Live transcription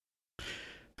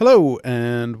Hello,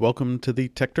 and welcome to the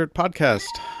Tech Dirt Podcast.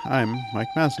 I'm Mike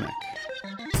Masnick.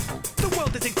 The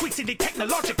world is increasingly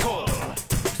technological,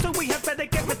 so we had better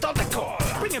get methodical.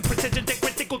 Bringing precision to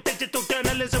critical digital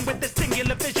journalism with the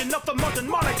singular vision of a modern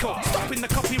monocle. Stopping the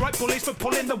copyright bullies from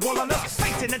pulling the wool on us.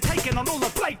 Facing and taking on all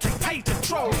the blatant patent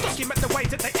trolls. Document the ways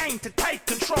that they aim to take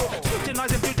control.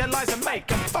 Scrutinise and view their lies and make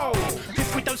them fold.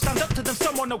 If we don't stand up to them,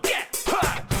 someone will get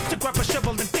hurt. To grab a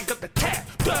shovel and dig up the tech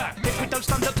dirt. If we don't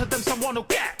stand up to them, someone will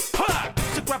get hurt.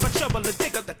 To grab a shovel and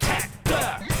dig up the tech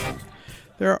dirt.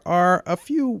 There are a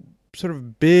few sort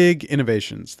of big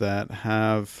innovations that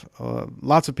have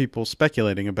lots of people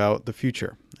speculating about the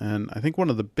future. And I think one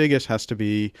of the biggest has to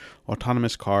be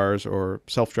autonomous cars or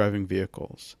self-driving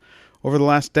vehicles. Over the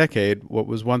last decade, what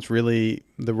was once really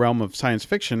the realm of science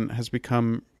fiction has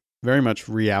become very much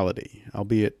reality,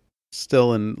 albeit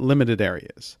still in limited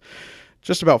areas.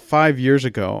 Just about 5 years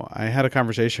ago, I had a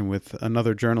conversation with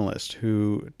another journalist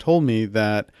who told me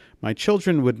that my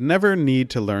children would never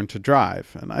need to learn to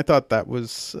drive, and I thought that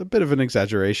was a bit of an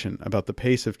exaggeration about the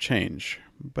pace of change.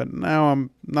 But now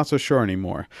I'm not so sure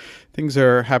anymore. Things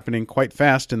are happening quite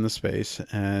fast in the space,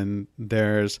 and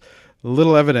there's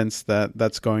little evidence that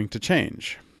that's going to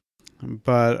change.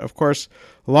 But of course,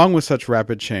 along with such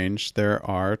rapid change, there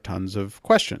are tons of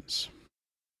questions.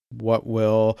 What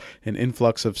will an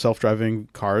influx of self-driving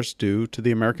cars do to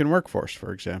the American workforce,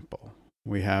 for example?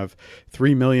 We have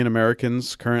 3 million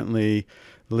Americans currently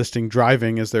listing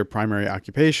driving as their primary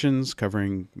occupations,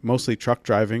 covering mostly truck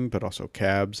driving, but also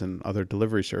cabs and other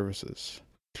delivery services.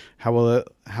 How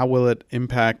will it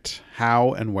impact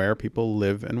how and where people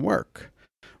live and work?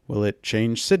 Will it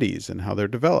change cities and how they're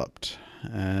developed?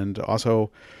 And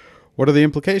also, what are the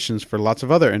implications for lots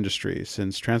of other industries,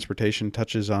 since transportation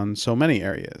touches on so many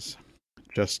areas?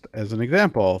 Just as an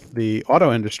example, the auto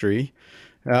insurance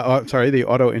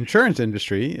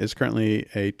industry is currently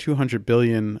a $200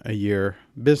 billion a year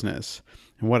business.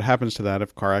 And what happens to that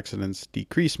if car accidents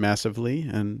decrease massively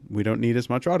and we don't need as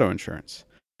much auto insurance?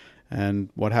 And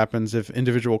what happens if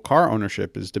individual car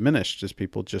ownership is diminished as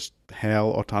people just hail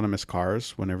autonomous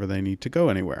cars whenever they need to go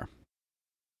anywhere?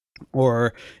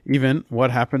 Or even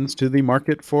what happens to the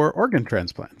market for organ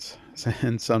transplants,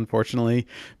 since unfortunately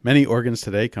many organs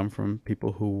today come from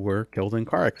people who were killed in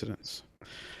car accidents.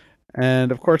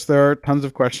 And of course, there are tons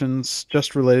of questions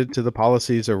just related to the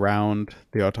policies around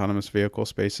the autonomous vehicle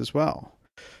space as well.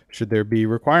 Should there be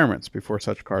requirements before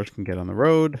such cars can get on the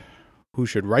road? Who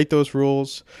should write those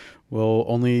rules? Will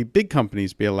only big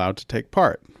companies be allowed to take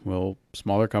part? Will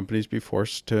smaller companies be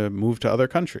forced to move to other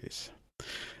countries?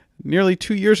 Nearly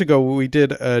 2 years ago, we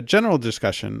did a general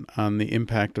discussion on the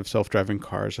impact of self-driving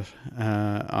cars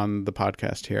on the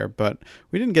podcast here, but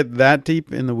we didn't get that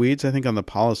deep in the weeds, I think, on the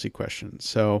policy questions.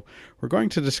 So we're going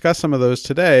to discuss some of those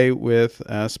today with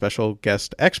a special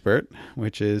guest expert,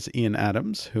 which is Ian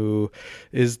Adams, who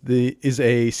is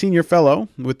a senior fellow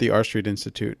with the R Street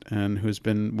Institute and who's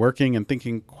been working and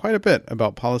thinking quite a bit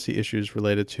about policy issues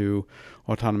related to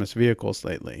autonomous vehicles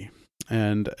lately.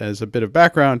 And as a bit of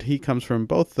background, he comes from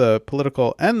both the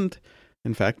political and,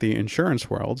 in fact, the insurance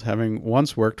worlds, having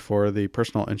once worked for the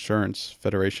Personal Insurance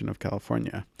Federation of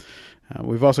California.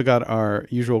 We've also got our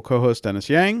usual co-host, Dennis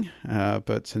Yang,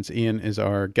 but since Ian is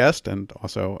our guest and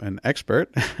also an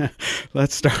expert,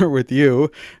 let's start with you.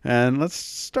 And let's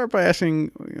start by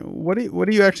asking, what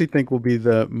do you actually think will be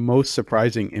the most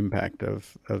surprising impact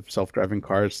of self-driving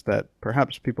cars that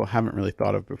perhaps people haven't really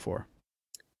thought of before?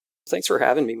 Thanks for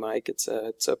having me, Mike. It's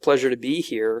a pleasure to be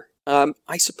here.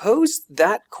 I suppose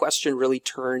that question really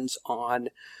turns on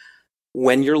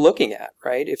when you're looking at,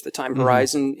 right? If the time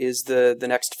horizon is the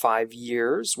next 5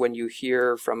 years, when you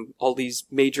hear from all these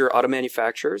major auto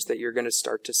manufacturers that you're going to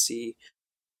start to see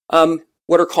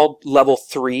what are called level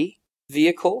 3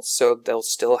 vehicles, so they'll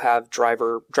still have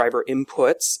driver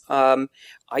inputs.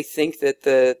 I think that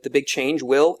the big change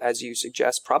will, as you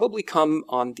suggest, probably come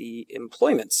on the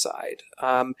employment side.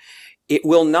 It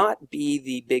will not be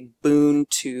the big boon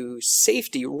to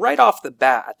safety right off the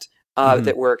bat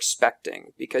that we're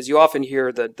expecting, because you often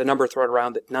hear the number thrown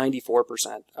around that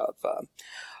 94%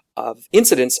 of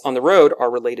incidents on the road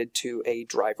are related to a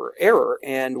driver error.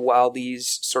 And while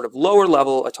these sort of lower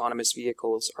level autonomous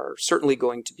vehicles are certainly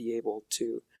going to be able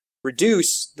to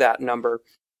reduce that number,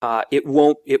 it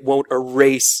won't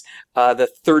erase the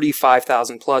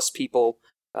 35,000 plus people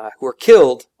who are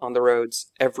killed on the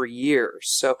roads every year.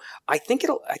 So I think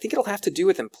it'll have to do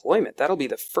with employment. That'll be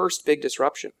the first big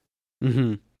disruption.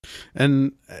 Mm-hmm.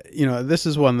 And this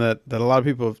is one that a lot of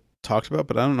people have talked about,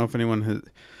 but I don't know if anyone has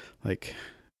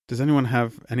does anyone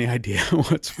have any idea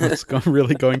what's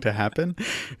really going to happen?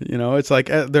 It's like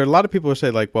there are a lot of people who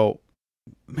say well,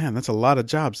 man, that's a lot of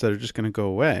jobs that are just going to go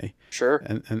away. Sure.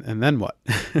 And then what?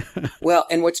 Well,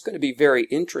 and what's going to be very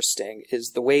interesting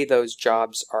is the way those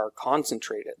jobs are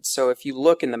concentrated. So if you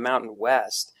look in the Mountain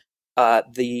West,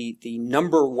 the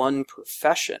number one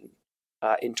profession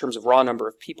in terms of raw number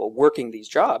of people working these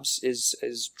jobs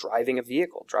is driving a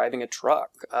vehicle, driving a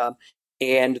truck.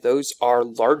 And those are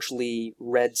largely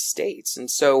red states.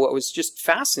 And so what was just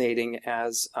fascinating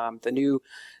as the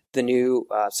new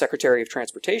Secretary of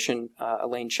Transportation,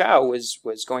 Elaine Chao,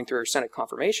 was going through her Senate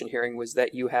confirmation hearing, was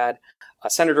that you had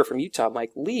a senator from Utah,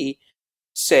 Mike Lee,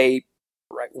 say,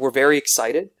 right, we're very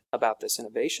excited about this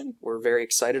innovation. We're very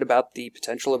excited about the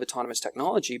potential of autonomous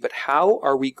technology, but how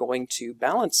are we going to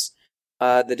balance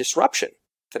the disruption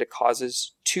that it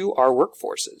causes to our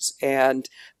workforces? And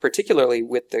particularly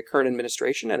with the current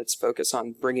administration and its focus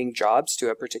on bringing jobs to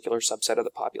a particular subset of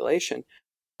the population,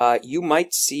 you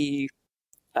might see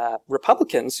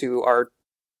Republicans who are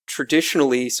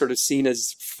traditionally sort of seen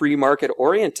as free market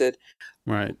oriented,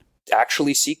 Right.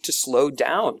 actually seek to slow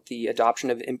down the adoption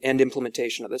of and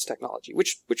implementation of this technology,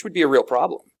 which would be a real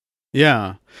problem.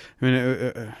 Yeah. I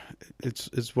mean,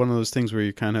 it's one of those things where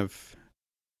you kind of,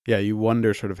 you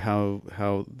wonder sort of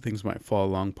how things might fall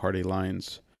along party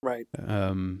lines. Right.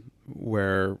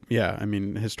 Where, I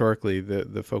mean, historically,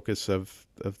 the focus of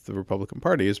the Republican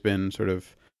Party has been sort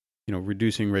of,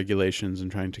 reducing regulations and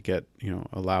trying to get,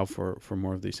 allow for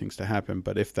more of these things to happen.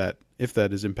 But if that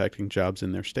is impacting jobs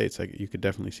in their states, you could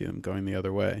definitely see them going the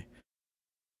other way.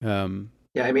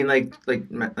 Yeah, I mean, like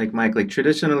Mike, like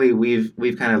traditionally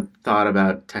we've kind of thought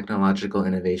about technological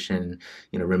innovation,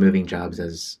 removing jobs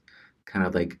as kind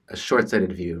of like a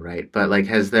short-sighted view, right? But like,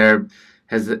 is there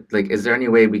any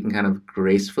way we can kind of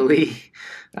gracefully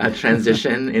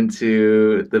transition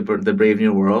into the brave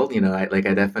new world?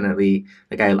 I definitely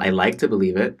I like to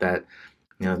believe it that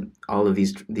all of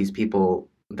these people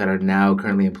that are now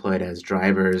currently employed as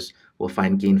drivers will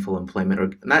find gainful employment,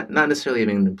 or not necessarily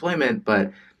even employment,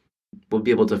 but will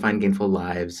be able to find gainful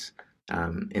lives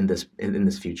in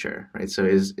this future, right? So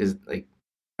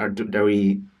are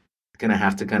we gonna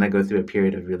have to kind of go through a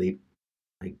period of really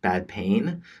like bad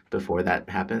pain before that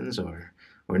happens, or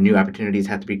new opportunities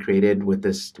have to be created with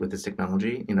this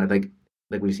technology, like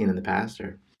we've seen in the past?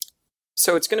 Or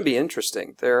so it's going to be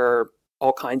interesting. There are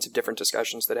all kinds of different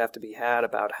discussions that have to be had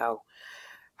about how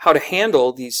to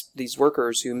handle these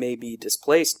workers who may be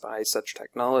displaced by such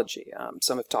technology.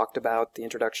 Some have talked about the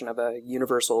introduction of a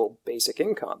universal basic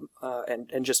income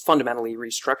and just fundamentally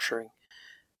restructuring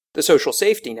the social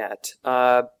safety net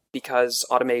because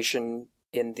automation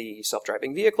in the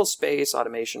self-driving vehicle space,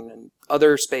 automation in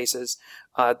other spaces,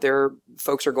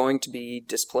 folks are going to be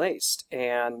displaced.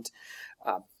 And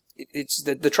it's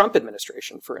the Trump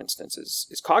administration, for instance,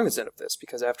 is cognizant of this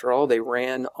because, after all, they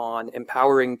ran on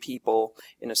empowering people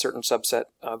in a certain subset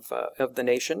of the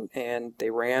nation, and they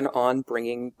ran on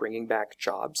bringing back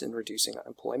jobs and reducing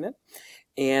unemployment.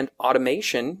 And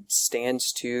automation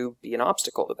stands to be an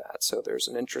obstacle to that. So there's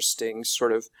an interesting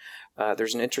sort of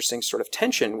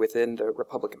tension within the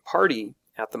Republican Party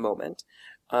at the moment,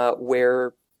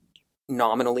 where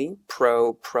nominally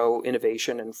pro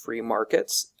innovation and free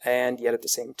markets, and yet at the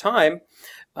same time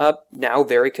now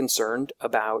very concerned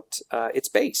about its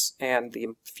base and the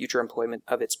future employment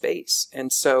of its base.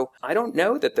 And so I don't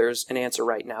know that there's an answer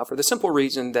right now, for the simple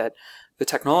reason that the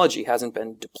technology hasn't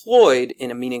been deployed in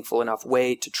a meaningful enough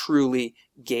way to truly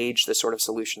gauge the sort of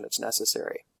solution that's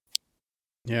necessary.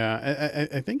 Yeah,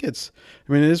 I think it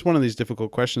is one of these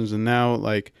difficult questions. And now,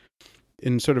 like,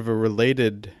 in sort of a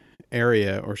related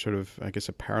area, or sort of, I guess,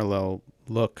 a parallel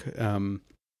look,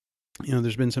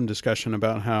 there's been some discussion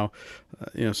about how,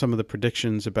 some of the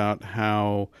predictions about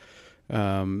how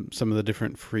some of the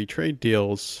different free trade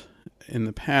deals in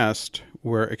the past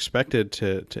were expected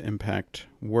to impact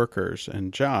workers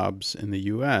and jobs in the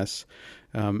U.S.,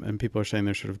 and people are saying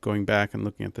they're sort of going back and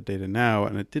looking at the data now,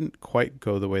 and it didn't quite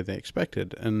go the way they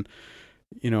expected. And,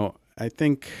 I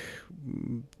think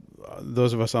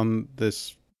those of us on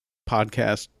this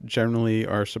podcast generally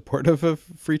are supportive of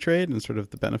free trade and sort of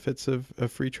the benefits of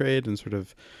free trade and sort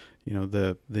of,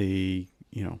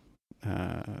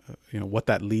 what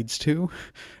that leads to.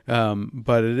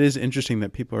 But it is interesting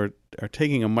that people are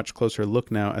taking a much closer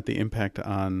look now at the impact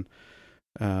on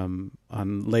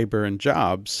labor and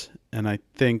jobs. And I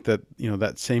think that,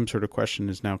 that same sort of question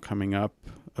is now coming up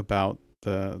about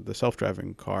the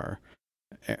self-driving car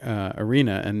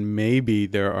arena. And maybe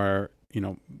there are,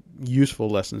 useful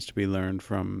lessons to be learned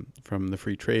from the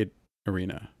free trade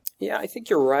arena. Yeah, I think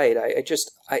you're right.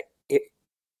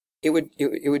 It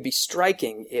would be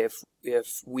striking if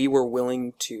we were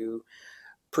willing to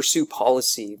pursue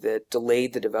policy that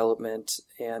delayed the development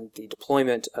and the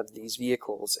deployment of these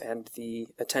vehicles and the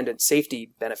attendant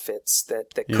safety benefits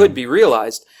that could be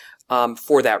realized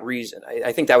for that reason.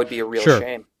 I think that would be a real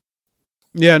shame.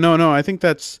 Yeah, no, I think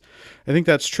that's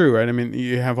true, right? I mean,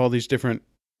 you have all these different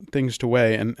things to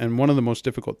weigh, and one of the most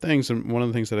difficult things, and one of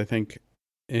the things that I think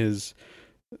is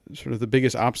sort of the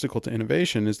biggest obstacle to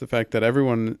innovation, is the fact that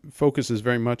everyone focuses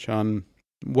very much on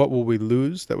what will we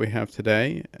lose that we have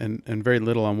today, and very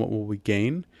little on what will we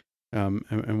gain,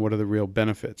 and what are the real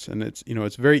benefits. And it's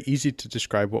very easy to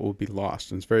describe what will be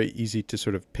lost, and it's very easy to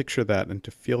sort of picture that and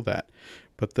to feel that.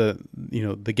 But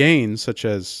the gains, such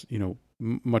as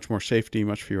much more safety,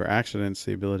 much fewer accidents,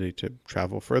 the ability to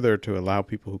travel further, to allow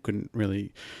people who couldn't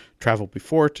really travel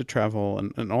before to travel,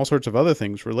 and all sorts of other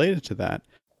things related to that.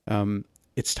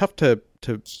 It's tough to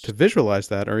visualize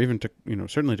that, or even to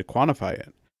certainly to quantify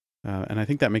it. And I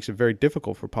think that makes it very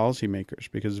difficult for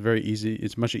policymakers, because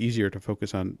it's much easier to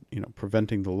focus on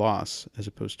preventing the loss as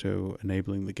opposed to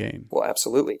enabling the gain. Well,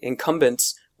 absolutely.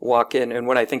 Incumbents walk in, and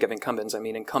when I think of incumbents, I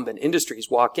mean incumbent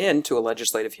industries walk into a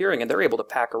legislative hearing and they're able to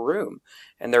pack a room,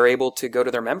 and they're able to go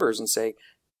to their members and say,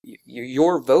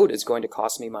 your vote is going to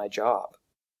cost me my job.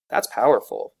 That's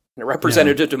powerful. In a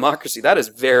representative democracy, that is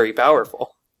very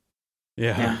powerful.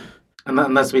 Yeah.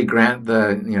 Unless we grant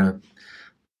the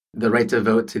right to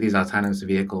vote to these autonomous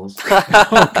vehicles.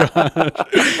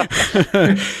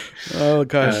 Oh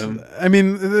gosh. I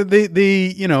mean,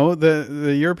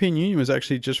 the European Union was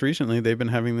actually just recently, they've been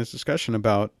having this discussion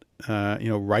about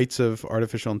rights of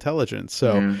artificial intelligence.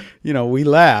 So we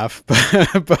laugh,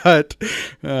 but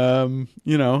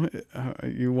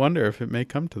you wonder if it may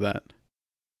come to that.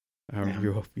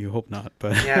 You hope not,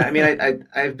 but yeah. I mean,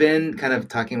 I've been kind of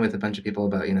talking with a bunch of people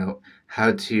about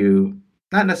how to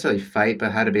not necessarily fight,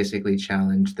 but how to basically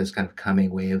challenge this kind of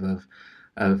coming wave of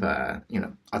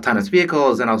autonomous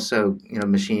vehicles, and also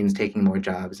machines taking more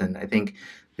jobs. And I think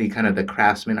the kind of the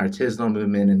craftsman artisanal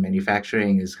movement in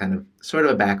manufacturing is kind of sort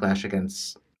of a backlash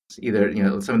against either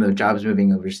some of the jobs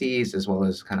moving overseas, as well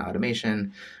as kind of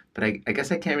automation. But I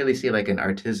guess I can't really see like an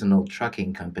artisanal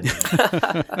trucking company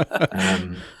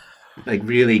like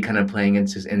really kind of playing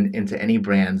into any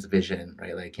brand's vision,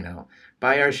 right? Like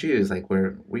buy our shoes. Like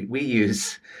we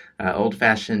use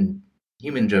old-fashioned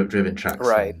human-driven trucks.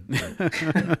 Right.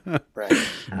 Right.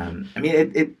 I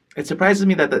mean, it surprises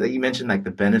me that you mentioned like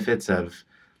the benefits of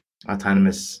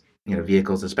autonomous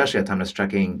vehicles, especially autonomous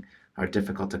trucking, are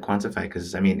difficult to quantify.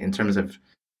 Because I mean, in terms of,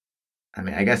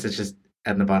 I guess it's just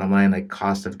at the bottom line, like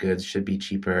cost of goods should be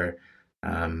cheaper.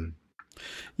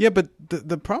 Yeah, but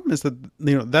the problem is that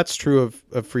that's true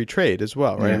of free trade as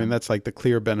well, right? Yeah. I mean, that's like the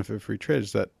clear benefit of free trade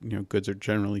is that goods are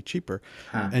generally cheaper,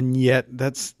 Huh. and yet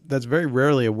that's very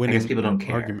rarely a winning I guess people don't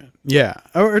care. argument. Yeah,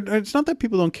 or it's not that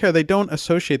people don't care; they don't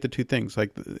associate the two things.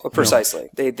 Like precisely,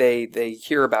 they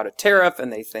hear about a tariff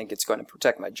and they think it's going to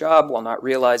protect my job, while not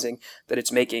realizing that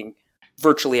it's making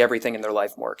virtually everything in their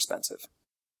life more expensive.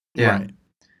 Yeah. Right.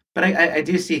 But I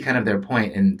do see kind of their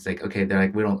point, and it's like, okay, they're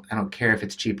like, I don't care if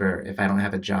it's cheaper. If I don't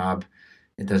have a job,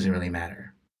 it doesn't really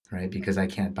matter, right? Because I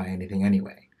can't buy anything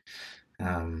anyway.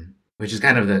 Which is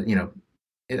kind of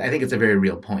I think it's a very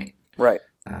real point. Right.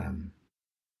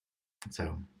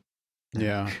 So.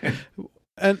 Yeah.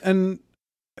 and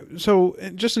so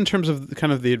just in terms of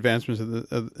kind of the advancements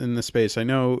in the space, I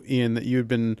know, Ian, that you've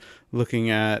been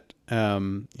looking at,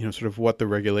 sort of what the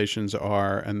regulations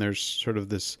are, and there's sort of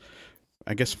this,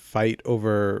 I guess, fight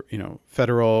over,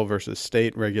 federal versus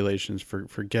state regulations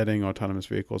for getting autonomous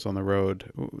vehicles on the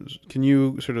road. Can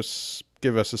you sort of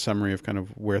give us a summary of kind of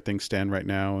where things stand right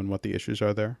now and what the issues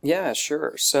are there? Yeah,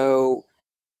 sure. So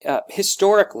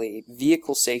historically,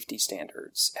 vehicle safety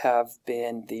standards have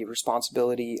been the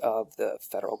responsibility of the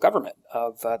federal government,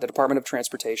 of the Department of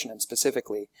Transportation, and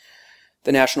specifically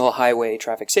the National Highway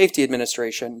Traffic Safety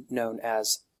Administration, known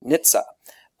as NHTSA.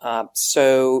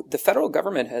 So the federal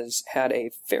government has had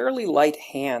a fairly light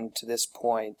hand to this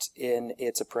point in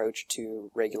its approach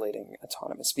to regulating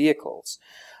autonomous vehicles.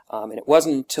 And it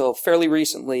wasn't until fairly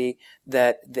recently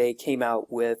that they came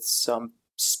out with some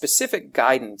specific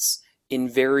guidance in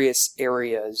various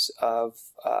areas of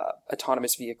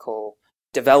autonomous vehicle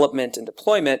development and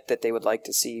deployment that they would like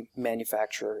to see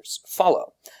manufacturers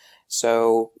follow.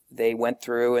 So they went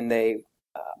through and they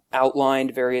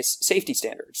outlined various safety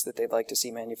standards that they'd like to see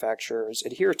manufacturers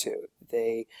adhere to.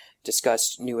 They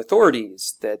discussed new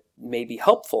authorities that may be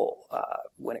helpful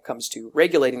when it comes to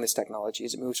regulating this technology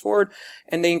as it moves forward.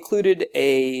 And they included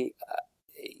a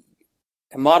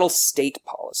model state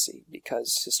policy,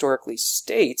 because historically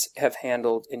states have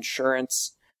handled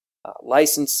insurance,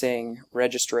 licensing,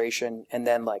 registration, and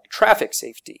then like traffic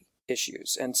safety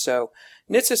issues. And so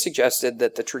NHTSA suggested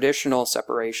that the traditional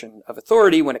separation of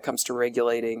authority when it comes to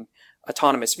regulating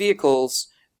autonomous vehicles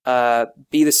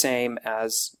be the same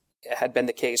as had been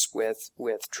the case with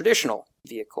traditional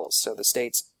vehicles. So the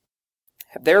states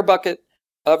have their bucket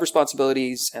of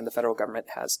responsibilities and the federal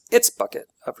government has its bucket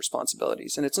of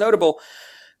responsibilities. And it's notable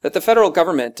that the federal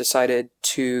government decided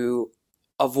to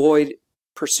avoid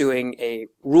pursuing a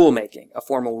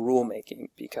formal rulemaking,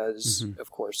 because, of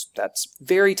course, that's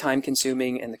very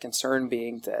time-consuming, and the concern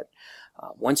being that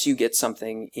once you get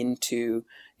something into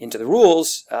the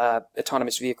rules,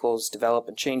 autonomous vehicles develop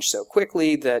and change so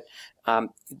quickly that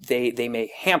they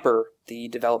may hamper the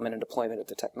development and deployment of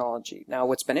the technology. Now,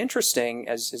 what's been interesting,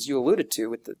 as you alluded to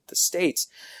with the states,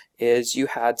 is you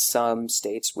had some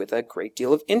states with a great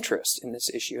deal of interest in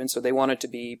this issue, and so they wanted to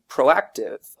be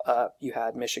proactive. You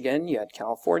had Michigan, you had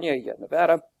California, you had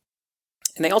Nevada,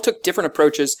 and they all took different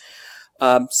approaches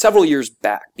beginning several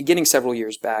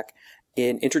years back,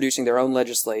 in introducing their own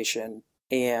legislation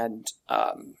and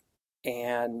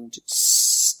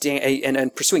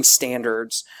pursuing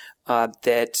standards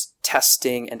that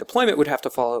testing and deployment would have to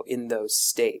follow in those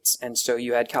states. And so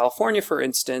you had California, for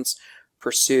instance,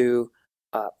 pursue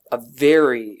a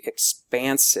very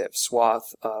expansive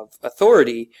swath of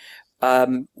authority,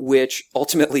 which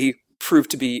ultimately proved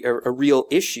to be a real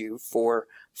issue for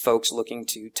folks looking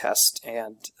to test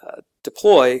and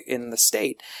deploy in the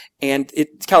state. And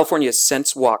California has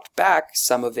since walked back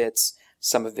some of its.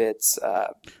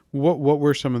 What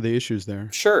were some of the issues there?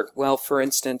 Sure. Well, for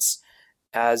instance,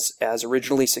 as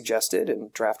originally suggested in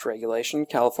draft regulation,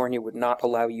 California would not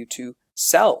allow you to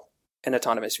sell an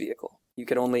autonomous vehicle. You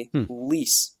could only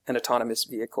lease an autonomous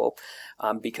vehicle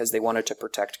because they wanted to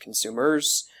protect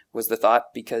consumers, was the thought,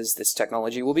 because this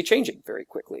technology will be changing very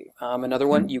quickly. Another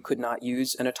one, you could not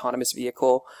use an autonomous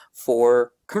vehicle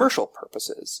for commercial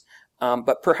purposes.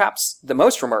 But perhaps the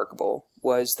most remarkable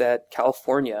was that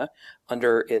California,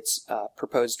 under its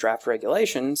proposed draft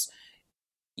regulations,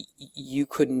 you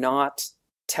could not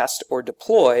test or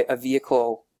deploy a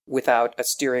vehicle without a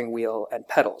steering wheel and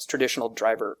pedals, traditional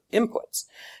driver inputs.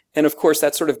 And of course,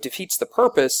 that sort of defeats the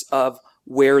purpose of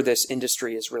where this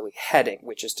industry is really heading,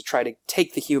 which is to try to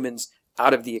take the humans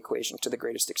out of the equation to the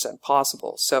greatest extent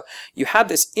possible. So you had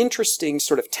this interesting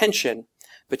sort of tension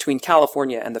between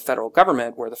California and the federal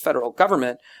government, where the federal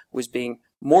government was being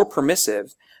more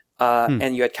permissive,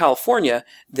 and you had California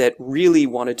that really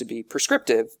wanted to be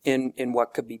prescriptive in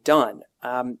what could be done.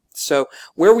 So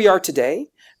where we are today,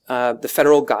 the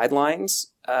federal guidelines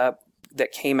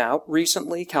that came out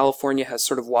recently, California has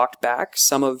sort of walked back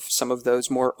some of those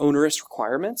more onerous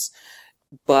requirements,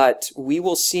 but we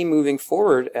will see moving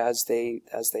forward as they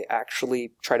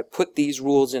actually try to put these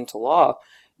rules into law,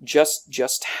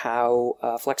 just how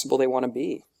flexible they want to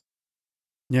be.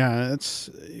 Yeah, it's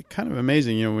kind of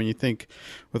amazing, when you think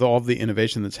with all of the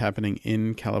innovation that's happening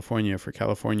in California, for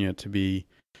California to be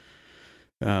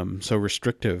so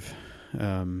restrictive,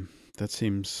 that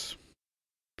seems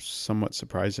somewhat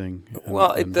surprising.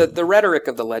 Well, the rhetoric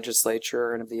of the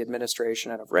legislature and of the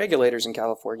administration and of regulators in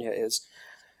California is,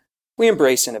 we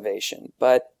embrace innovation,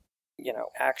 but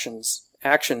actions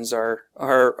are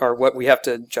what we have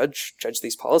to judge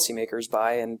these policymakers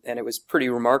by, and it was pretty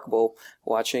remarkable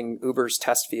watching Uber's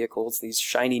test vehicles, these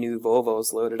shiny new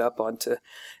Volvos, loaded up onto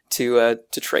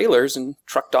trailers and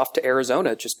trucked off to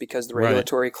Arizona just because the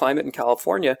regulatory climate in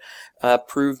California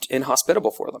proved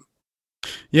inhospitable for them.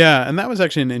 Yeah, and that was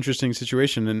actually an interesting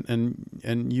situation,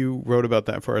 and you wrote about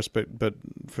that for us, but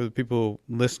for the people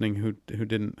listening who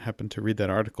didn't happen to read that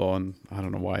article, and I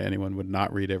don't know why anyone would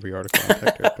not read every article on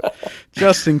Tech, but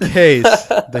just in case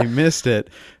they missed it,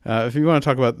 if you want to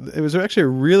talk about, it was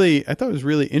actually I thought it was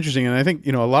really interesting, and I think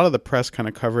a lot of the press kind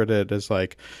of covered it as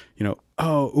like,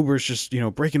 oh, Uber's just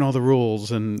breaking all the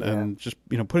rules and just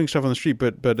putting stuff on the street,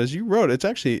 but as you wrote,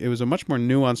 it was a much more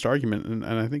nuanced argument, and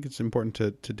I think it's important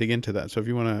to dig into that. So if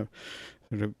you want to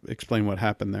sort of explain what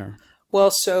happened there.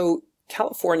 Well, so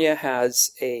California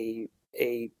has a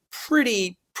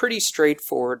pretty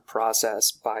straightforward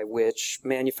process by which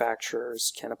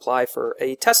manufacturers can apply for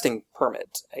a testing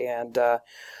permit,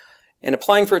 and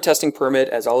applying for a testing permit,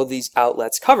 as all of these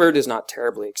outlets covered, is not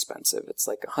terribly expensive. It's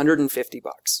like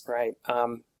 $150, right?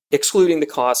 Excluding the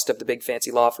cost of the big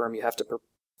fancy law firm you have to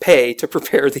pay to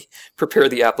prepare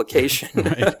the application.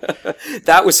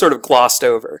 That was sort of glossed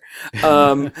over.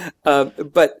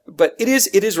 But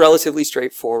it is relatively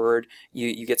straightforward.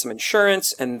 You get some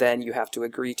insurance, and then you have to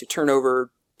agree to turn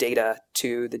over data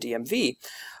to the DMV.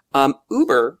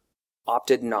 Uber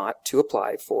opted not to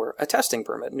apply for a testing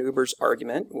permit. And Uber's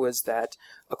argument was that,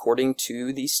 according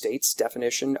to the state's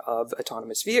definition of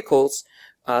autonomous vehicles,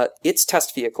 its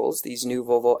test vehicles, these new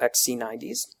Volvo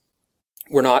XC90s,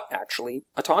 were not actually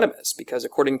autonomous because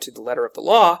according to the letter of the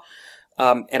law,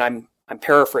 and I'm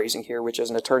paraphrasing here, which as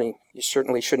an attorney you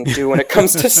certainly shouldn't do when it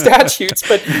comes to statutes,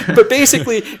 but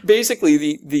basically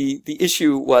the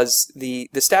issue was the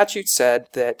statute said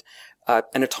that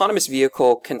an autonomous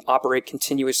vehicle can operate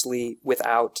continuously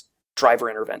without driver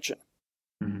intervention.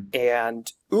 Mm-hmm.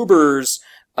 And Uber's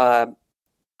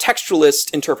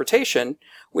textualist interpretation,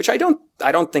 which I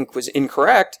don't think was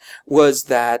incorrect, was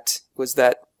that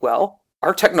well,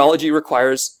 our technology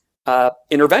requires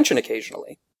intervention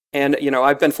occasionally. And,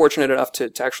 I've been fortunate enough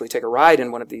to actually take a ride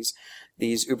in one of these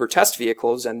Uber test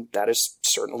vehicles, and that is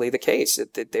certainly the case.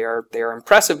 They are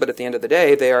impressive, but at the end of the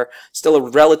day, they are still a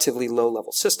relatively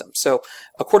low-level system. So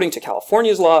according to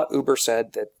California's law, Uber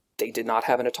said that they did not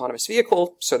have an autonomous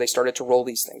vehicle, so they started to roll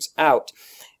these things out.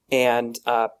 And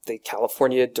the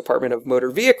California Department of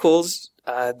Motor Vehicles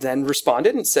then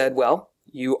responded and said, well,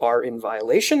 you are in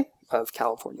violation of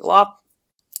California law.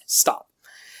 Stop.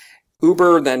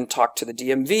 Uber then talked to the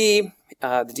DMV.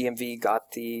 The DMV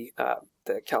got the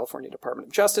California Department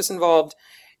of Justice involved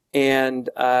and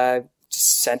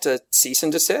sent a cease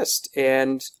and desist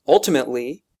and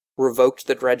ultimately revoked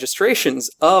the registrations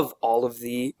of all of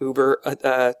the Uber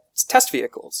test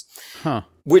vehicles,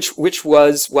 which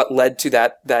was what led to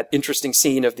that interesting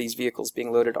scene of these vehicles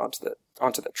being loaded onto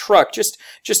the truck. Just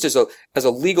as a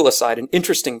legal aside, an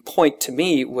interesting point to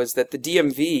me was that the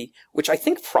DMV, which I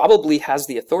think probably has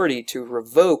the authority to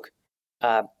revoke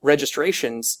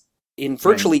registrations in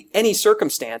virtually any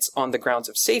circumstance on the grounds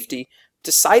of safety,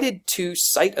 decided to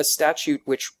cite a statute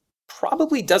which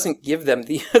probably doesn't give them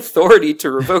the authority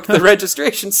to revoke the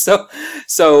registration. So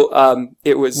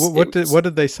it was. What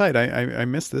did they cite? I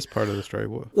missed this part of the story.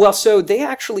 Well, so they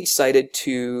actually cited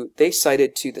to the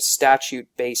statute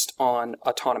based on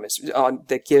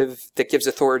that gives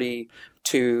authority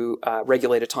to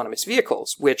regulate autonomous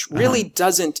vehicles, which really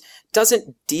doesn't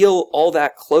deal all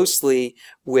that closely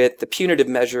with the punitive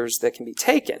measures that can be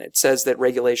taken. It says that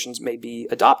regulations may be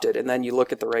adopted, and then you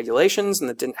look at the regulations, and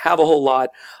it didn't have a whole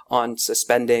lot on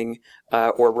suspending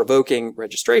or revoking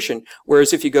registration.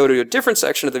 Whereas if you go to a different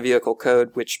section of the vehicle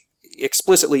code, which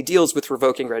explicitly deals with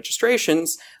revoking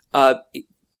registrations,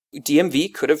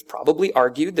 DMV could have probably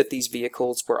argued that these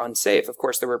vehicles were unsafe. Of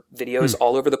course, there were videos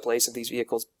all over the place of these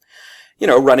vehicles,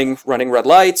 running red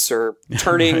lights or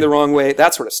turning the wrong way,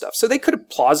 that sort of stuff. So they could have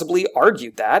plausibly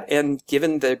argued that, and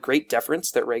given the great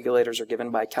deference that regulators are given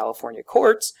by California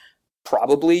courts,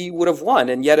 probably would have won.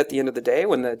 And yet at the end of the day,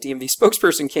 when the DMV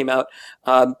spokesperson came out,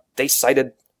 they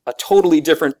cited a totally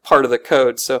different part of the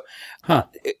code. So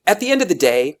at the end of the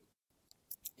day,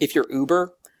 if you're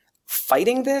Uber,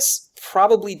 fighting this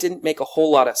probably didn't make a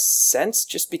whole lot of sense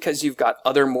just because you've got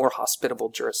other more hospitable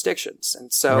jurisdictions.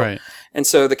 And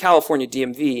so the California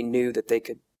DMV knew that they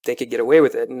could get away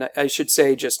with it. And I should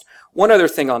say just one other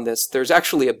thing on this. There's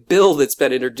actually a bill that's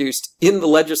been introduced in the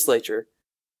legislature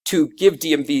to give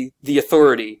DMV the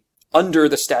authority under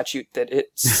the statute that it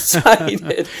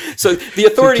cited. So the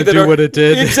authority to do what it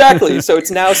did. Exactly. So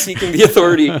it's now seeking the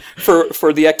authority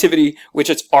for the activity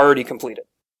which it's already completed.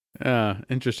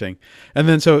 Interesting. And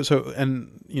then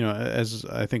as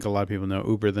I think a lot of people know,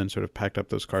 Uber then sort of packed up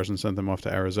those cars and sent them off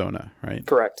to Arizona, right?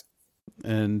 Correct.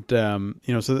 And so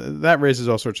that raises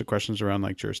all sorts of questions around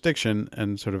like jurisdiction,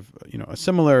 and sort of a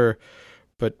similar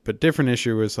but different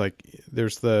issue is like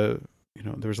there's a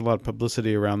lot of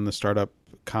publicity around the startup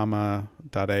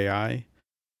Comma.ai,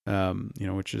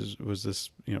 which was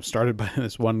this, started by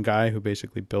this one guy who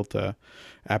basically built a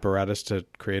apparatus to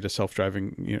create a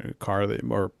self-driving car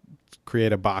or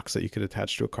create a box that you could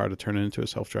attach to a car to turn it into a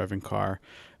self-driving car,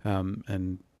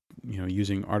 and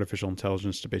using artificial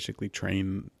intelligence to basically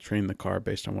train the car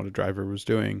based on what a driver was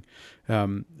doing.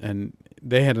 And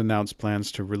they had announced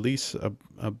plans to release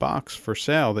a box for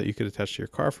sale that you could attach to your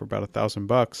car for about $1,000.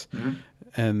 Mm-hmm.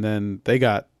 And then they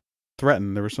got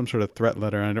threatened. There was some sort of threat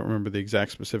letter. I don't remember the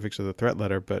exact specifics of the threat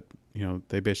letter, but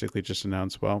they basically just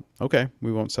announced, well, okay,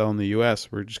 we won't sell in the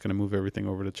US. We're just going to move everything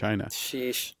over to China.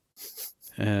 Sheesh.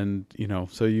 And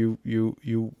so you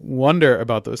wonder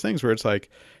about those things where it's like,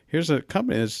 here's a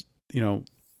company that's,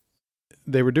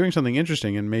 they were doing something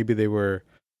interesting, and maybe they were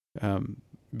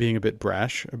being a bit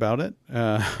brash about it.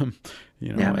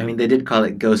 Yeah, I mean, they did call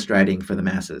it ghostwriting for the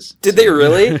masses. Did they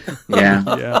really?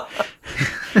 Yeah.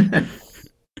 Yeah.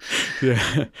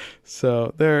 Yeah.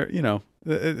 So they're,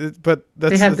 But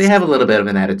that's they have a little bit of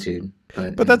an attitude.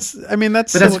 But that's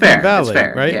that's Silicon fair. Valley, That's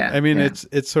fair. right? Yeah,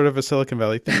 it's sort of a Silicon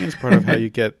Valley thing. It's part of how you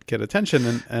get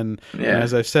attention, and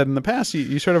as I've said in the past,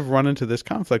 you sort of run into this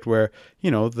conflict where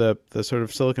the sort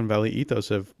of Silicon Valley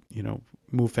ethos of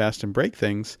move fast and break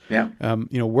things,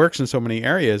 works in so many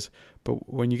areas,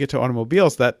 but when you get to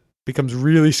automobiles, that becomes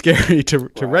really scary to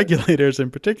regulators in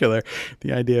particular.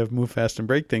 The idea of move fast and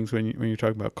break things when you're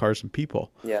talking about cars and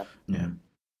people. Yeah.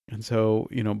 And so,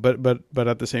 but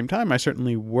at the same time, I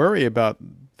certainly worry about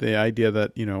the idea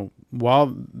that,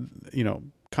 while,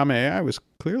 Comma AI was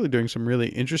clearly doing some really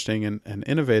interesting and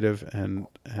innovative and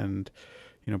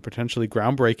potentially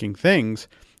groundbreaking things.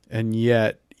 And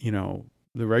yet,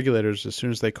 the regulators, as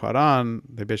soon as they caught on,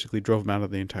 they basically drove them out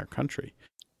of the entire country.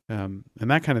 And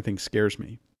that kind of thing scares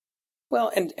me. Well,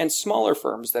 and smaller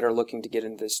firms that are looking to get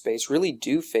into this space really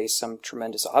do face some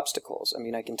tremendous obstacles. I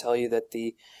mean, I can tell you that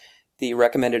the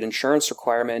recommended insurance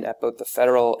requirement at both the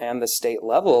federal and the state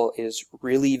level is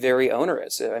really very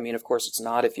onerous. I mean, of course, it's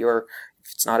not if you're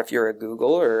a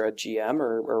Google or a GM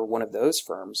or one of those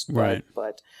firms, right?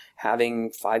 But having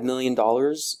 $5 million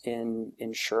in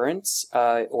insurance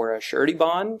or a surety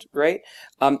bond, right?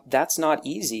 That's not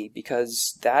easy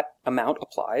because that amount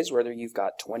applies whether you've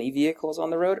got 20 vehicles on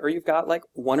the road or you've got like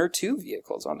 1 or 2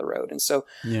 vehicles on the road. And so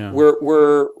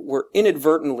we're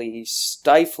inadvertently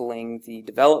stifling the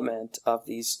development of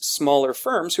these smaller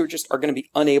firms who are going to be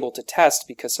unable to test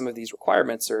because some of these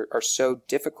requirements are so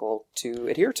difficult to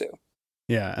adhere to.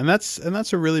 Yeah, and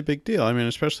that's a really big deal. I mean,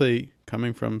 especially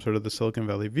coming from sort of the Silicon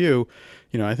Valley view,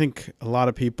 I think a lot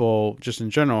of people just in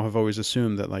general have always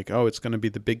assumed that it's going to be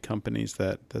the big companies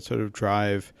that sort of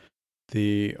drive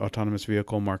the autonomous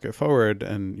vehicle market forward.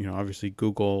 And, obviously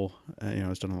Google,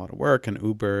 has done a lot of work, and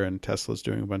Uber and Tesla's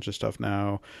doing a bunch of stuff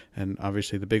now. And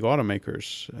obviously the big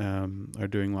automakers are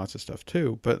doing lots of stuff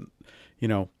too. But,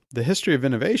 the history of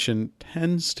innovation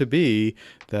tends to be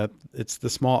that it's the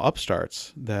small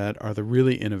upstarts that are the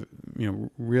really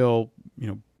real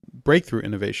breakthrough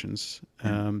innovations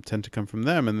tend to come from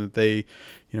them, and that they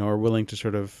are willing to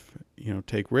sort of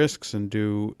take risks and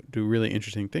do really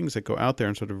interesting things that go out there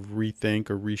and sort of rethink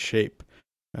or reshape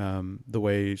the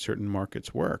way certain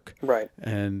markets work. Right.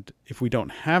 And if we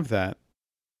don't have that,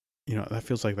 that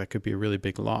feels like that could be a really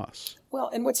big loss. Well,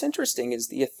 and what's interesting is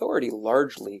the authority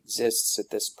largely exists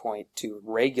at this point to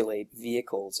regulate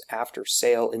vehicles after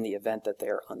sale in the event that they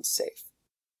are unsafe.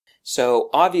 So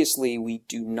obviously we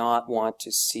do not want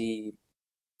to see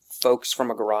folks from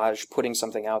a garage putting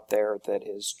something out there that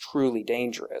is truly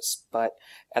dangerous. But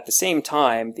at the same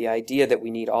time, the idea that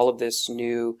we need all of this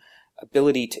new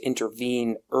ability to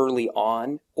intervene early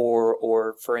on,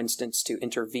 or for instance, to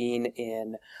intervene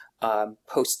in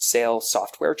post-sale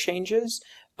software changes,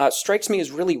 strikes me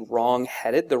as really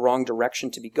wrong-headed, the wrong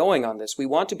direction to be going on this. We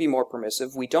want to be more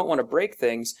permissive. We don't want to break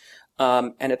things,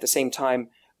 and at the same time,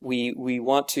 we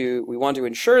want to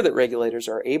ensure that regulators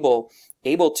are able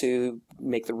to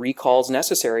make the recalls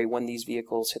necessary when these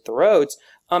vehicles hit the roads.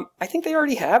 I think they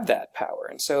already have that power,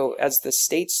 and so as the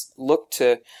states look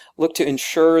to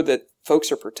ensure that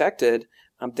folks are protected,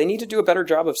 they need to do a better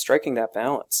job of striking that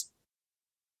balance.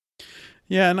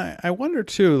 Yeah, and I wonder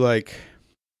too,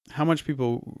 how much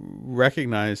people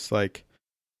recognize,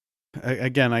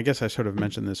 again, I guess I sort of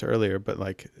mentioned this earlier, but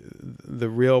the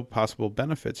real possible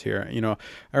benefits here.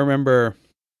 I remember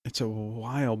it's a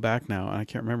while back now, and I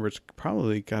can't remember. It's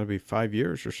probably got to be 5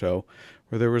 years or so,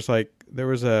 where there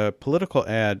was a political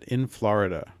ad in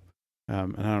Florida,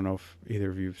 and I don't know if either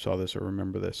of you saw this or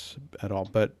remember this at all,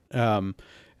 but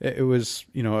it was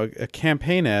a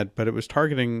campaign ad, but it was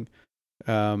targeting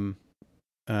an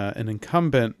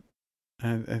incumbent.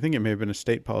 I think it may have been a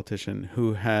state politician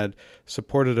who had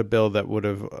supported a bill that would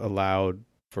have allowed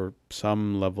for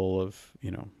some level of,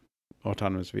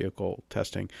 autonomous vehicle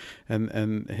testing,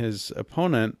 and his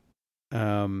opponent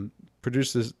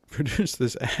produced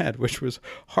this ad, which was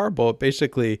horrible. It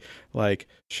basically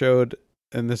showed,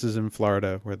 and this is in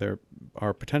Florida, where there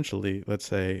are potentially, let's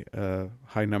say, a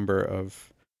high number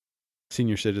of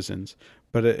senior citizens,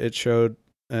 but it showed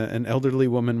an elderly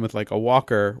woman with a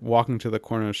walker walking to the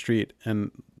corner of the street,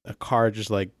 and a car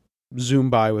just zoom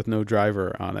by with no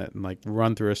driver on it and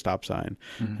run through a stop sign,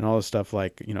 and all this stuff.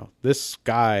 This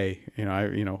guy,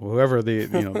 whoever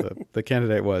the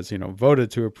candidate was,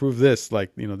 voted to approve this.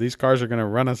 These cars are going to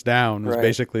run us down was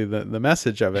basically the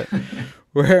message of it.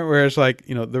 Whereas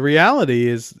the reality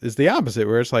is the opposite,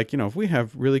 where it's if we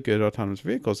have really good autonomous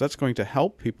vehicles, that's going to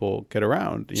help people get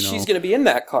around. She's going to be in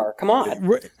that car. Come on.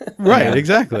 Right.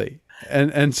 Exactly.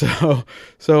 And so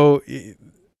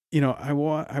I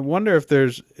wonder if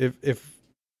there's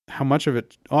how much of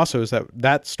it also is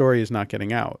that story is not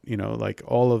getting out, like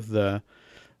all of the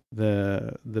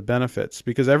benefits,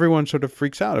 because everyone sort of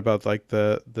freaks out about like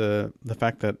the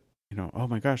fact that, oh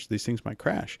my gosh, these things might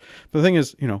crash. But the thing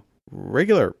is,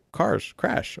 regular cars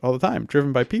crash all the time,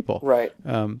 driven by people. Right.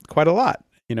 Quite a lot.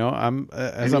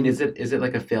 Is it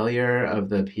like a failure of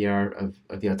the PR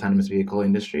of the autonomous vehicle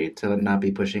industry to not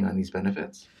be pushing on these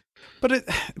benefits? But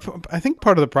I think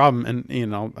part of the problem, and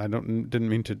I didn't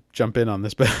mean to jump in on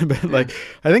this, but like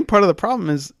I think part of the problem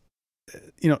is,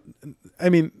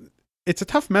 it's a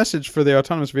tough message for the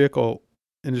autonomous vehicle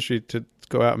industry to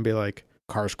go out and be like,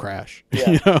 cars crash.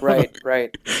 Yeah, right.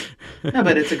 No,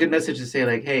 but it's a good message to say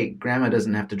like, hey, grandma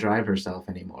doesn't have to drive herself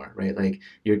anymore, right? Like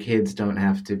your kids don't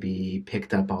have to be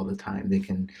picked up all the time. They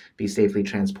can be safely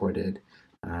transported.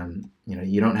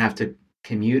 You don't have to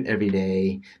commute every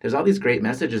day. There's all these great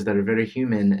messages that are very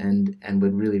human and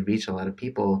would really reach a lot of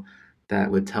people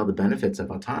that would tell the benefits of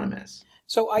autonomous.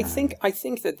 So I think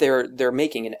that they're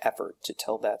making an effort to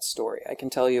tell that story. I can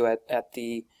tell you at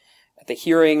the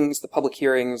hearings, the public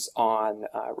hearings on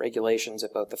regulations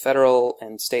at both the federal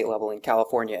and state level in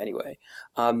California anyway,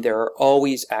 there are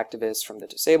always activists from the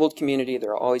disabled community.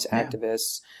 There are always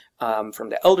activists from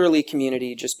the elderly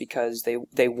community, just because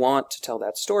they want to tell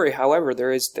that story. However,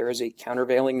 there is a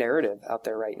countervailing narrative out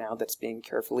there right now that's being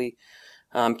carefully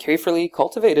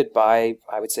cultivated by,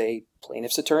 I would say,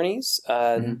 plaintiffs' attorneys,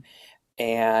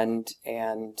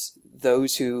 and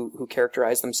those who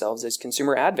characterize themselves as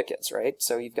consumer advocates, right?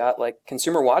 So you've got like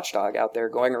Consumer Watchdog out there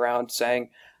going around saying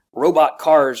robot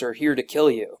cars are here to kill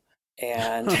you.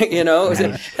 And, and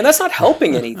that's not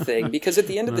helping anything, because at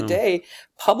the end of the day,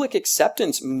 public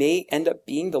acceptance may end up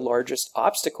being the largest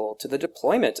obstacle to the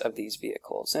deployment of these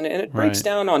vehicles. And it breaks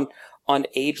down on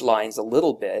age lines a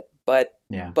little bit, but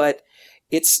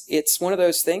it's one of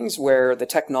those things where the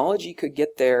technology could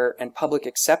get there and public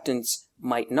acceptance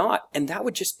might not, and that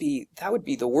would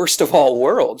be the worst of all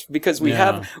worlds, because we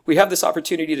have this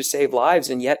opportunity to save lives,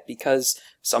 and yet because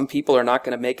some people are not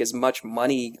going to make as much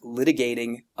money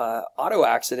litigating auto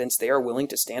accidents, they are willing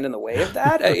to stand in the way of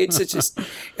that.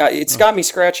 It's got me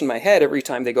scratching my head every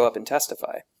time they go up and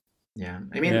testify. Yeah,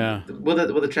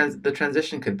 the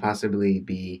transition could possibly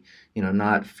be,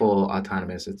 not full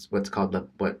autonomous. It's what's called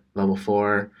level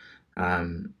 4.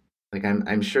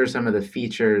 I'm sure some of the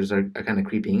features are kind of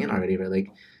creeping in already, but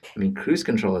cruise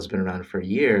control has been around for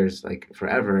years, like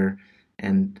forever,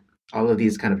 and all of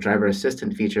these kind of driver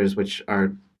assistant features, which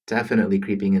are definitely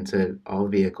creeping into all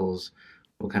vehicles,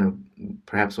 will kind of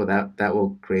that will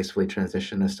gracefully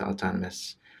transition us to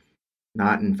autonomous,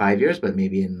 not in 5 years, but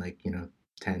maybe in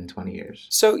 10, 20 years.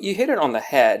 So you hit it on the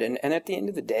head, and at the end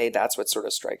of the day, that's what sort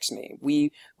of strikes me.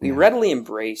 We readily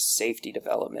embrace safety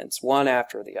developments, one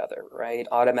after the other, right?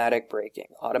 Automatic braking,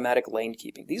 automatic lane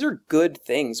keeping. These are good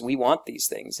things. We want these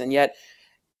things. And yet,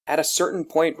 at a certain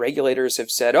point, regulators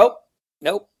have said, oh,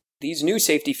 nope, these new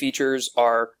safety features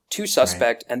are too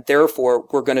suspect, and therefore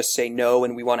we're going to say no,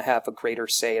 and we want to have a greater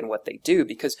say in what they do.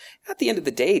 Because at the end of the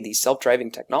day, these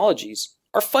self-driving technologies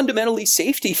are fundamentally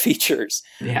safety features.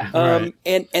 Yeah.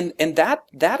 And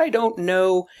that I don't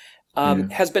know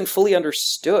has been fully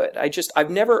understood. I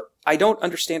don't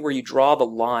understand where you draw the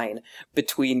line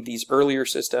between these earlier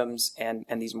systems and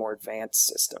these more advanced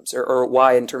systems, or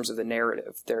why, in terms of the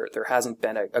narrative, there hasn't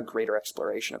been a greater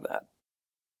exploration of that.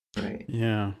 Right.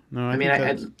 Yeah. No,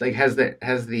 has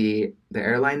the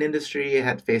airline industry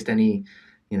faced any,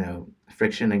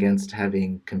 friction against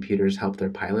having computers help their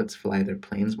pilots fly their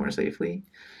planes more safely?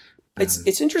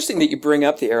 It's interesting that you bring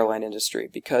up the airline industry,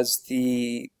 because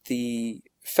the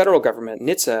federal government,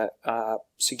 NHTSA,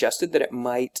 suggested that it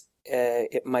might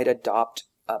adopt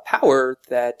a power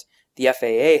that the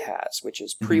FAA has, which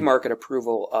is pre-market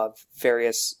approval of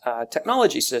various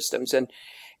technology systems, and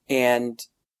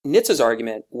NHTSA's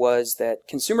argument was that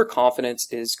consumer confidence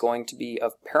is going to be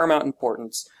of paramount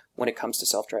importance when it comes to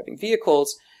self-driving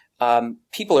vehicles.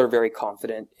 People are very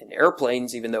confident in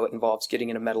airplanes, even though it involves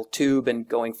getting in a metal tube and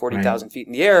going 40,000 feet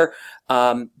in the air,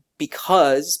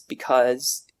 because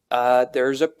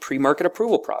there's a pre-market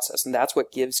approval process, and that's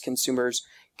what gives consumers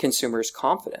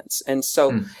confidence. And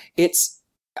so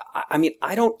I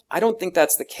don't think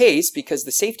that's the case, because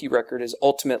the safety record is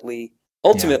ultimately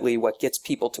what gets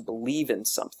people to believe in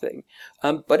something.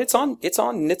 But it's on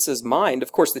NHTSA's mind.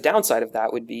 Of course, the downside of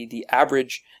that would be the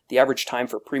average time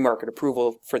for pre-market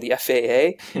approval for the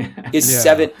FAA is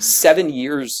 7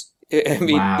 years. I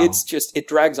mean, it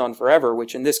drags on forever,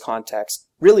 which in this context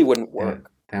really wouldn't work. Yeah,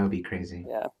 that would be crazy.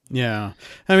 Yeah. Yeah.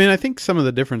 I mean, I think some of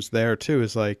the difference there too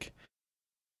is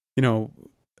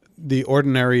the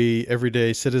ordinary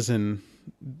everyday citizen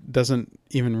doesn't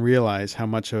even realize how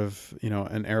much of,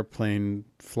 an airplane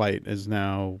flight is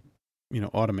now,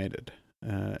 automated,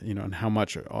 and how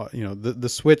much, the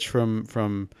switch from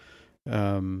from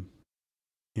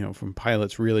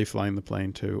pilots really flying the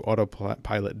plane to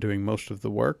autopilot doing most of the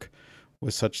work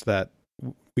was such that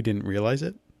we didn't realize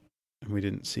it and we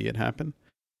didn't see it happen.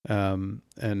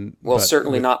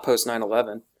 Certainly not post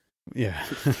 9/11. Yeah,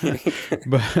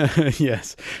 but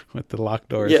yes, with the locked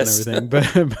doors and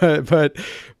everything.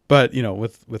 But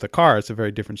with a car, it's a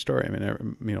very different story. I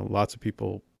mean, lots of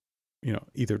people,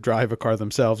 either drive a car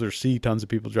themselves or see tons of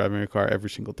people driving a car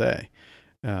every single day.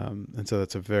 And so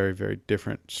that's a very, very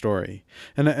different story.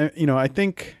 And, I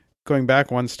think going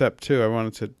back one step too, I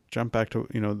wanted to jump back to,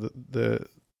 the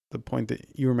point that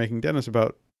you were making, Dennis,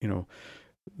 about,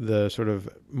 the sort of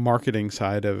marketing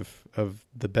side of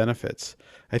the benefits.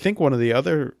 I think one of the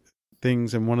other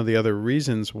things and one of the other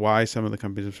reasons why some of the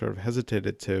companies have sort of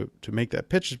hesitated to make that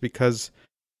pitch is because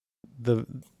the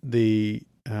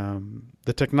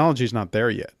technology is not there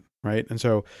yet, right? And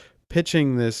so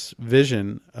pitching this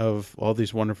vision of all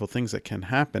these wonderful things that can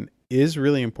happen is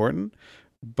really important,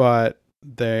 but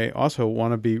they also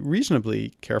want to be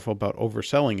reasonably careful about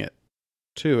overselling it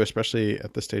too, especially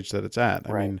at the stage that it's at.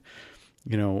 Right. I mean,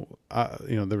 there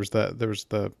was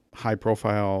the high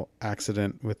profile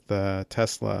accident with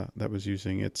Tesla that was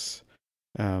using its,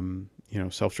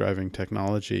 self-driving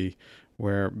technology,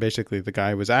 where basically the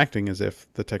guy was acting as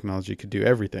if the technology could do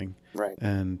everything, right?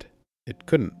 And it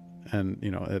couldn't, and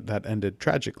that ended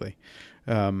tragically.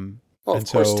 Of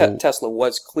course, Tesla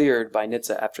was cleared by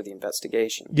NHTSA after the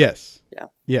investigation. Yes.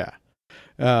 Yeah.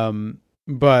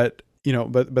 But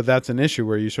that's an issue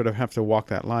where you sort of have to walk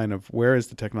that line of where is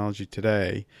the technology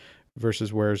today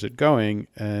versus where is it going,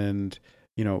 and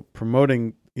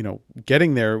promoting,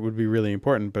 getting there would be really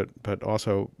important, but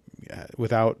also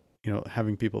without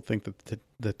having people think that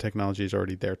the technology is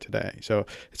already there today. So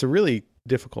it's a really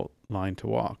difficult line to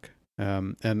walk,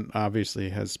 and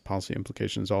obviously has policy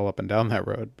implications all up and down that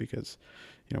road, because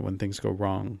when things go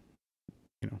wrong,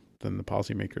 then the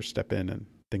policymakers step in and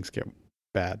things get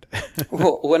bad.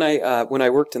 Well, when I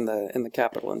worked in the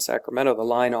Capitol in Sacramento, the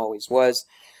line always was,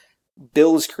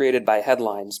 bills created by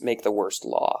headlines make the worst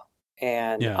law.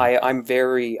 And yeah. I'm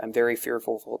very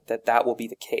fearful that will be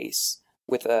the case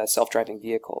with self-driving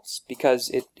vehicles, because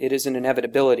it is an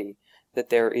inevitability that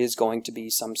there is going to be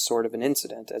some sort of an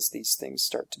incident as these things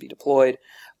start to be deployed.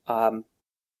 And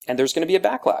there's going to be a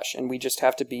backlash, and we just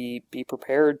have to be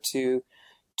prepared to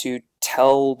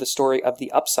tell the story of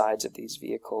the upsides of these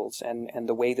vehicles and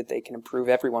the way that they can improve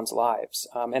everyone's lives.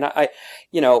 And I'm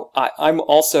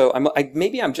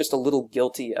just a little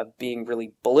guilty of being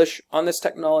really bullish on this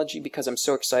technology because I'm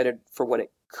so excited for what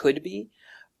it could be.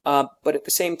 But at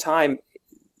the same time,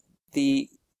 the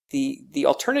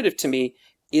alternative to me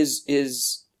is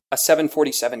a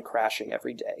 747 crashing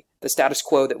every day. The status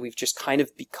quo that we've just kind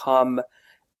of become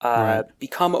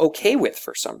okay with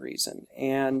for some reason.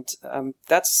 And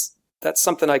that's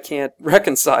something I can't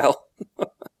reconcile.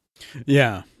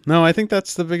 Yeah. No, I think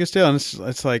that's the biggest deal. And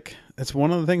it's like, it's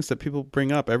one of the things that people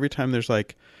bring up every time there's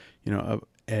like,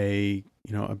 a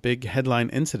big headline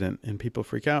incident and people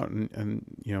freak out. And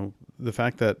the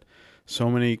fact that so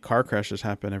many car crashes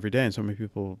happen every day and so many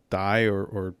people die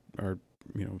or are,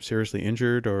 seriously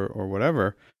injured or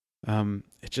whatever.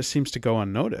 It just seems to go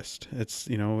unnoticed. It's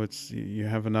you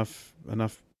have enough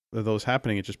of those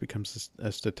happening. It just becomes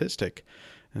a statistic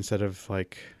instead of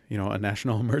like, a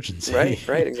national emergency.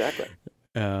 Right, exactly.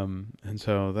 And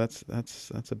so that's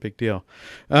a big deal.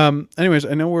 Anyways,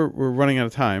 I know we're running out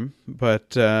of time,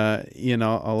 but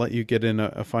I'll let you get in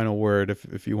a final word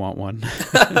if you want one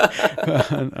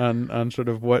on sort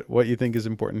of what you think is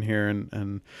important here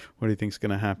and what do you think is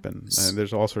going to happen.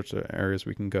 There's all sorts of areas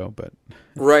we can go, but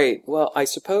right. Well, I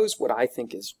suppose what I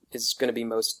think is going to be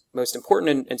most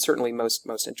important and certainly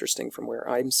most interesting from where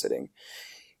I'm sitting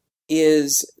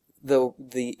is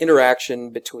the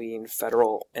interaction between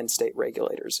federal and state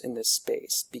regulators in this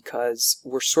space, because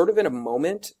we're sort of in a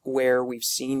moment where we've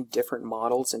seen different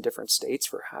models in different states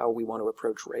for how we want to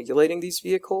approach regulating these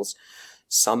vehicles.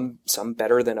 Some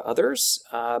better than others.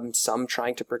 Some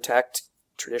trying to protect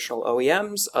traditional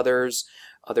OEMs, others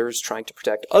trying to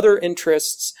protect other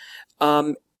interests.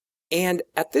 And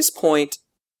at this point,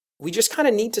 we just kind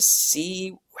of need to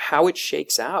see how it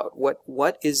shakes out,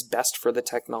 what is best for the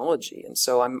technology. And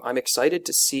so I'm excited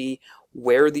to see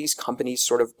where these companies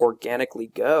sort of organically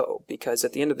go, because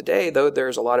at the end of the day, though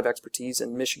there's a lot of expertise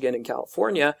in Michigan and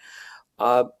California,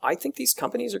 I think these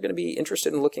companies are going to be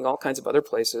interested in looking all kinds of other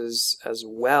places as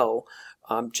well,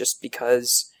 just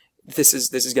because this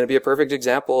is going to be a perfect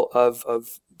example of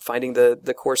finding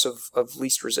the course of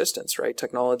least resistance, right?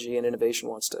 Technology and innovation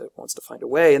wants to find a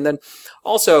way. And then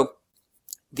also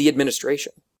the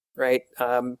administration, right?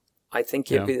 I think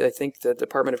the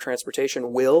Department of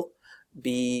Transportation will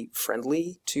be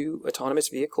friendly to autonomous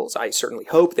vehicles. I certainly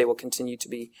hope they will continue to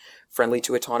be friendly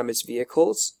to autonomous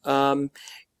vehicles.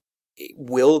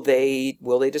 Will they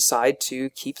decide to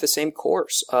keep the same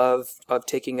course of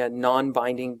taking a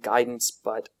non-binding guidance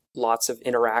but lots of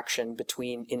interaction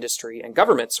between industry and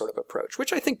government sort of approach,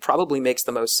 which I think probably makes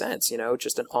the most sense,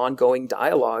 just an ongoing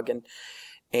dialogue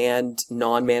and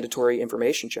non-mandatory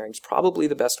information sharing is probably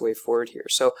the best way forward here.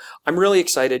 So I'm really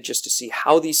excited just to see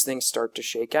how these things start to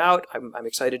shake out. I'm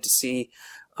excited to see,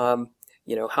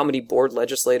 how many bored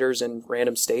legislators in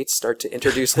random states start to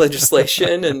introduce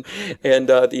legislation and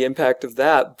the impact of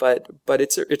that. But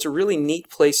it's a really neat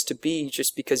place to be,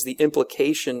 just because the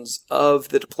implications of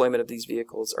the deployment of these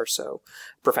vehicles are so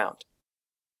profound.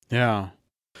 Yeah,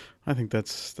 I think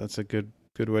that's a good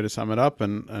way to sum it up,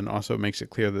 and also makes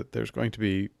it clear that there's going to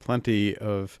be plenty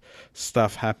of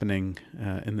stuff happening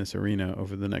in this arena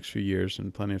over the next few years,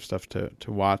 and plenty of stuff to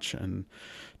watch and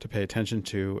to pay attention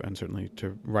to, and certainly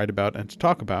to write about and to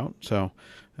talk about. So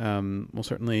we'll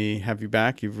certainly have you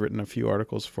back. You've written a few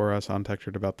articles for us on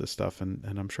TechCrunch about this stuff, and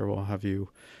I'm sure we'll have you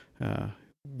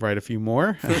write a few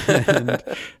more, and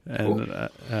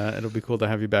it'll be cool to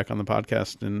have you back on the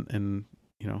podcast and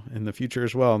in the future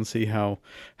as well, and see how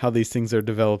these things are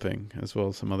developing, as well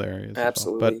as some other areas.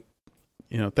 Absolutely. But,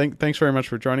 thanks very much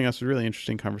for joining us. It was a really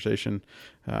interesting conversation.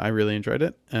 I really enjoyed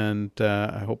it, and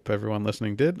I hope everyone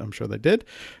listening did. I'm sure they did.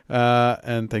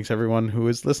 And thanks everyone who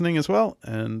is listening as well.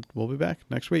 And we'll be back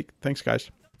next week. Thanks,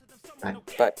 guys. Bye.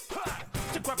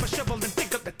 To grab a shovel and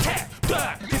dig up the tap.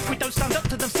 If we don't stand up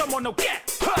to them, someone will get.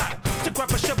 To grab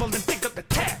a shovel and dig up the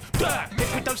tap.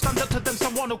 If we don't stand up to them,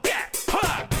 someone will get.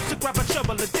 To grab a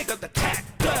shovel and dig up the tap.